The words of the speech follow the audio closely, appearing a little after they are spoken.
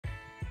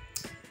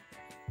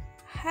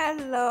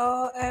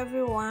Hello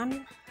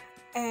everyone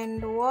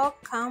and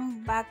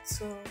welcome back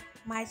to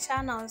my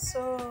channel.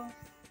 So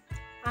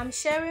I'm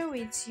sharing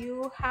with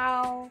you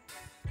how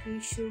you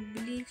should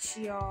bleach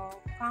your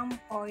palm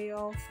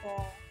oil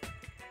for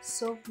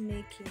soap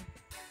making.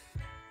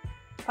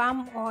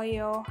 Palm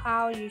oil,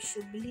 how you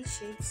should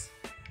bleach it.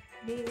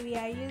 We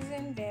are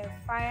using the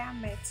fire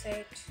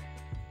method.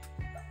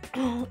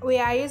 We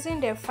are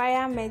using the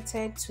fire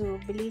method to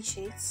bleach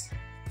it.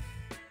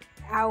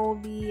 I will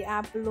be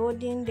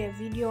uploading the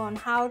video on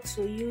how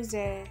to use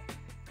a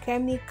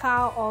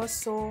chemical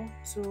also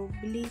to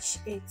bleach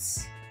it.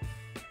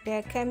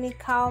 The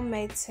chemical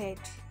method,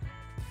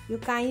 you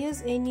can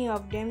use any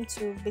of them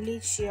to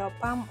bleach your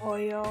palm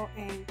oil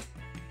and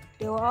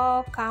they will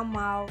all come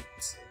out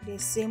the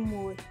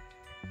same way.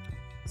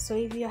 So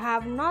if you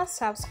have not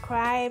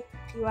subscribed,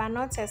 you are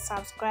not a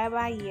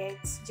subscriber yet,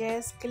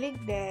 just click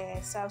the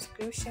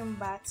subscription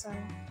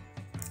button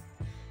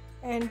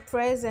and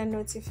press the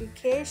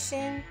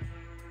notification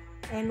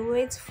and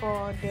wait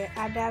for the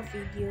other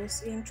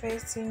videos,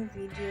 interesting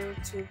video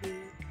to be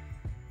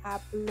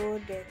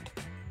uploaded.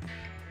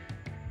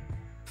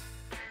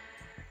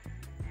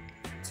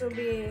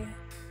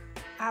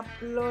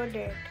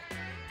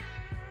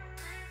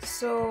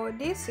 So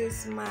this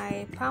is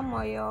my palm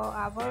oil.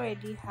 I've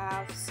already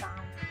have some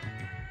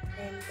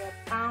in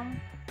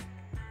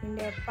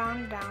the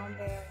palm down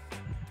there.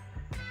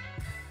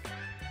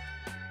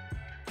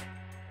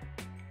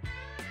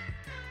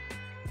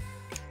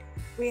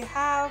 We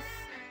have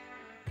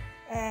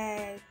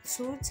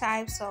two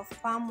types of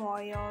palm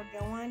oil.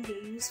 The one they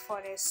use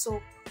for the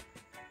soap.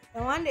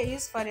 The one they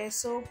use for the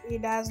soap,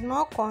 it does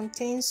not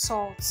contain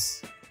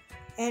salts.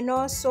 And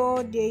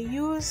also they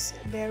use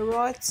the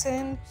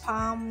rotten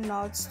palm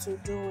nuts to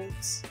do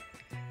it.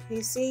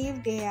 You see,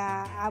 if they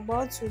are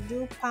about to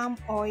do palm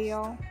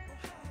oil,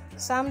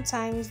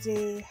 sometimes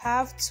they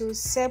have to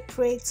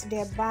separate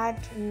the bad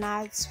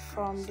nuts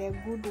from the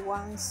good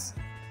ones.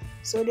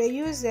 So they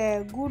use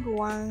the good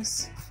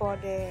ones for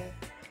the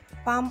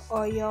palm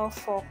oil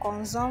for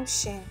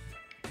consumption,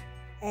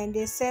 and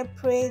they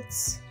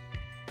separate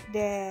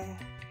the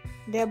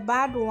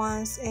bad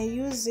ones and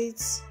use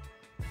it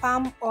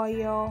palm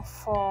oil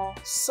for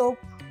soap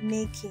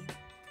making.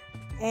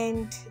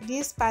 And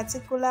this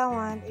particular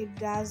one, it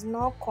does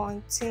not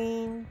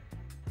contain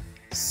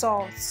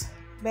salt,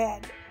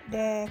 but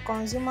the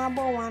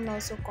consumable one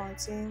also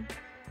contains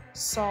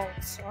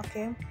salt.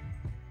 Okay,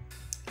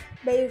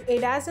 but it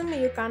doesn't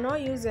mean you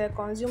cannot use a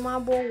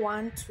consumable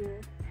one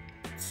to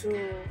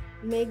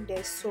make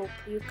the soap.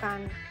 You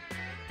can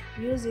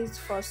use it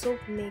for soap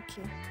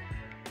making.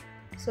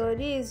 So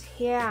this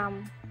here,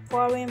 I'm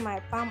pouring my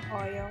palm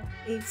oil.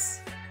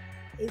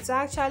 It's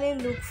actually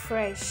look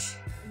fresh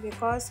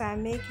because I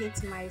make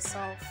it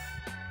myself.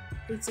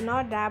 It's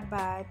not that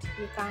bad.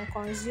 You can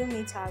consume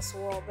it as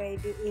well, but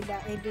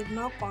it did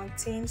not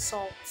contain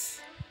salt.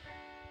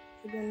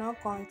 It did not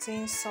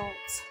contain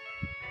salt.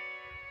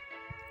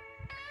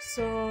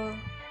 So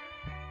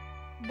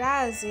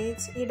that's it.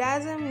 It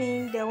doesn't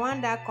mean the one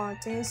that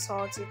contains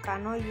salt you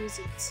cannot use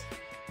it.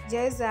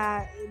 Just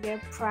the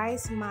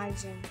price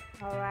margin.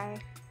 All right.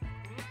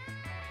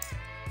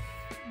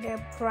 The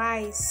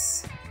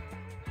price.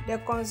 The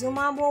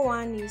consumable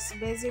one is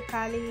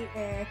basically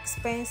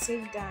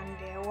expensive than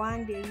the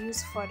one they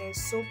use for the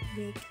soap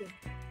making.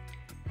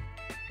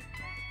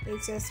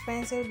 It's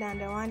expensive than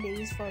the one they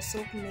use for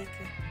soap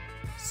making.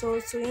 So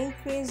to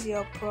increase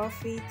your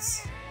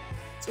profits,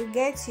 to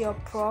get your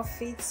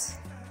profits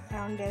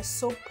on the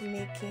soap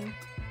making,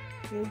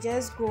 you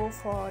just go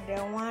for the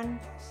one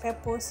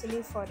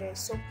purposely for the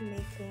soap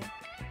making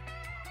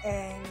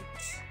and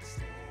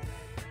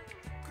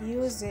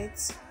use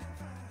it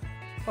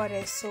for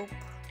the soap.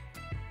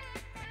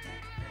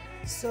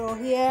 So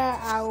here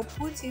I will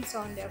put it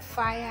on the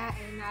fire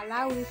and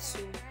allow it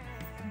to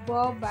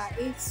boil by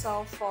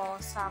itself for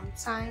some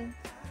time.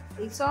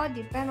 It all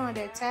depends on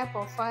the type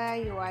of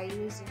fire you are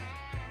using.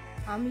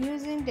 I'm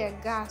using the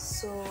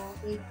gas, so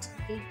it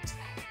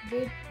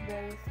did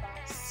very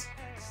fast.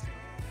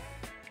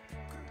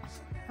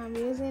 I'm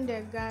using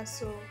the gas,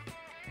 so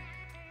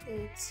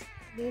it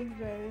did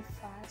very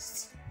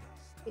fast.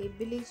 It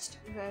bleached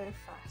very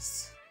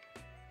fast.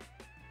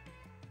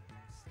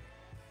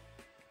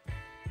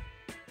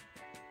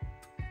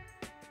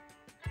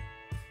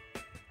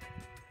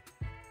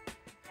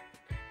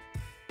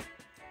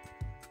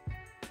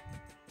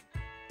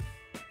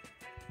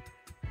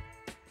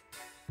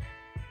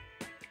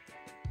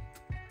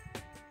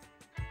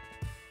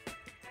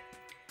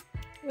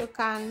 You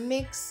can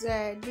mix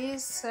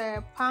this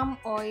palm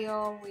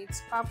oil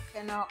with palm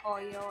kernel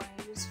oil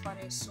and use for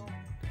the soap.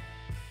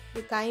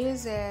 You can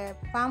use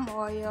palm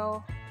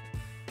oil,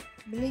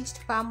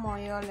 bleached palm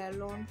oil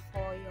alone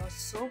for your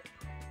soap,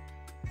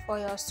 for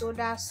your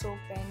soda soap,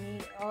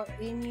 or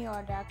any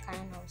other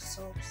kind of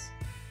soaps.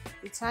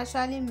 It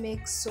actually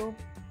makes soap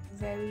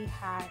very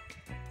hard.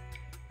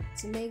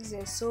 It makes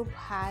the soap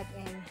hard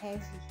and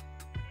heavy.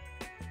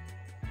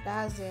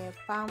 That's the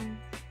palm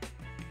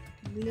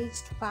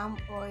bleached palm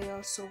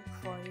oil soap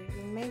for you.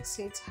 It makes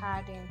it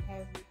hard and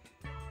heavy.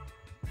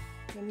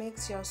 It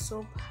makes your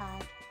soap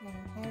hard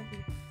and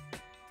heavy.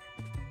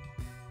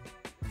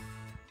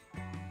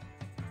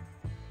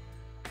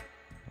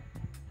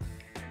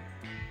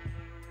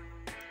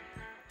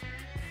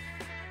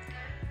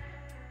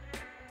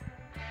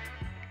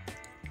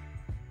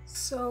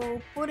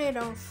 So put it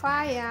on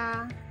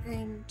fire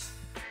and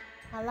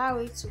allow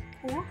it to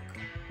cook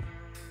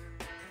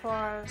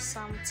for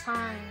some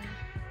time.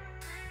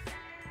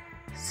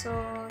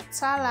 So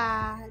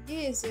Tala,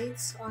 this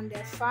is it on the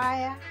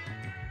fire.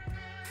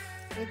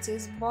 It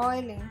is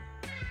boiling.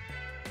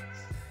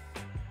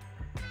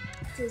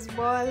 It is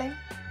boiling,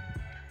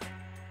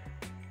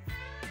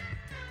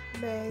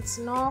 but it's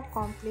not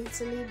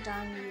completely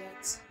done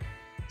yet.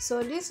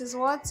 So this is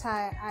what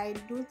I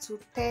do to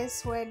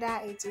test whether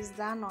it is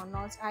done or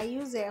not. I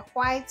use a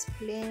white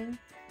plain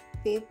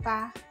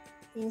paper,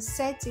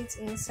 insert it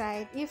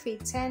inside. If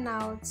it turn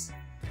out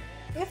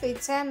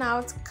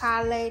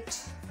colored,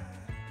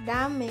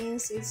 that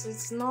means it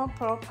is not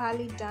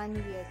properly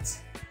done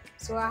yet.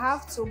 So I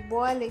have to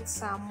boil it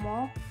some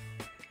more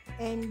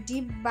and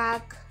dip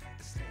back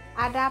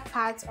other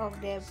parts of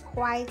the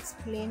white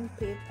plain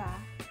paper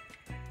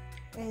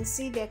and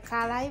see the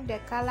color. If the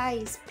color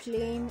is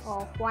plain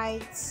or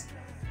white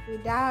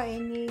without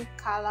any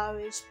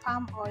colorish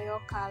palm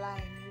oil color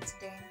in it,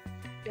 then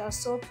your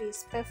soap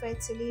is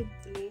perfectly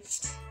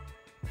bleached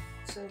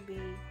to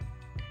be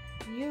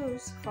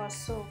used for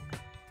soap.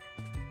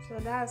 So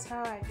that's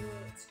how I do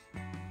it.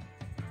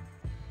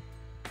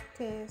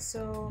 Okay,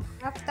 so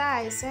after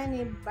I send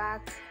it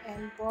back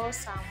and boil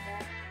some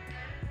more,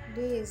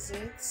 this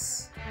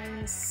is it. I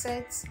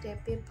insert the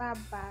paper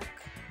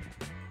back,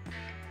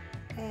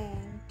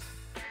 and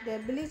the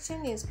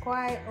bleaching is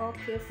quite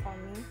okay for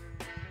me.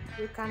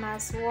 You can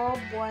as well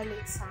boil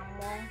it some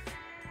more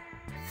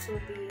to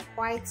be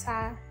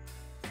whiter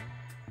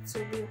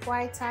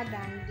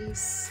than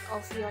this,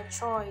 of your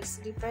choice,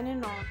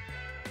 depending on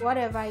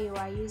whatever you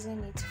are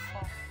using it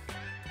for.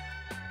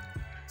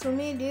 To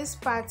me, this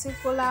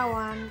particular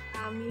one,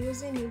 I'm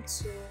using it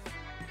to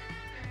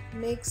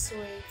mix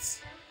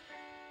with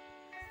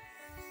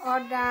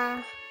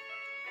other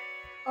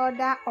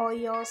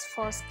oils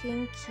for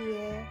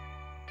skincare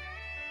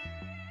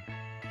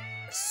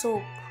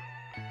soap.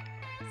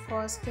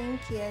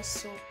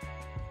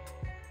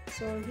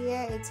 So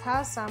here it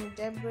has some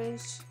debris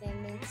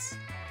in it,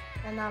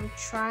 and I'm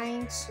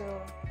trying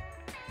to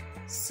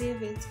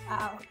sieve it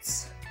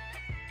out.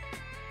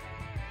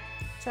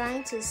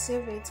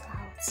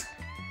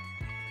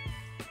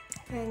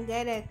 And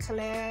get a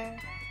clear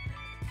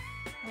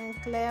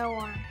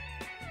one.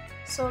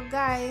 So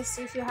guys,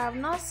 if you have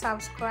not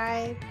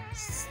subscribed,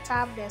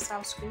 tap the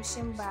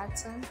subscription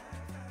button,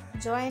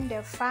 join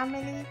the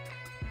family.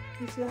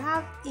 If you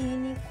have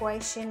any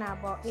question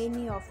about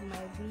any of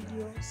my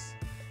videos,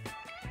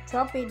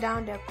 drop it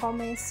down the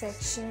comment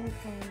section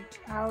and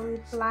I'll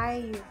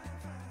reply you.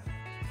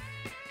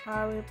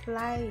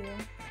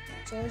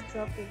 Just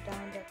drop it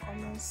down the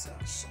comment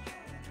section.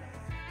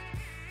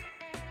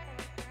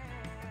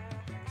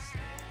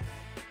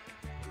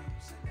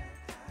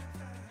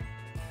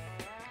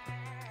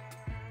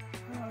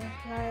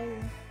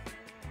 Alright.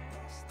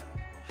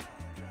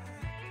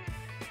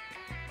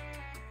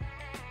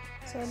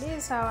 So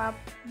this is our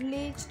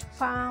bleached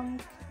palm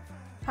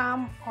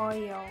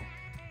oil.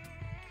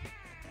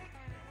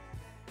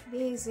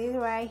 This is it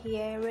right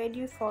here,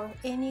 ready for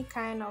any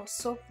kind of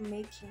soap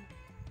making.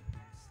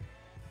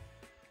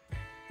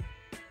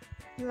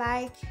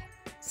 Like,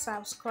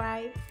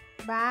 subscribe,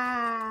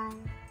 bye.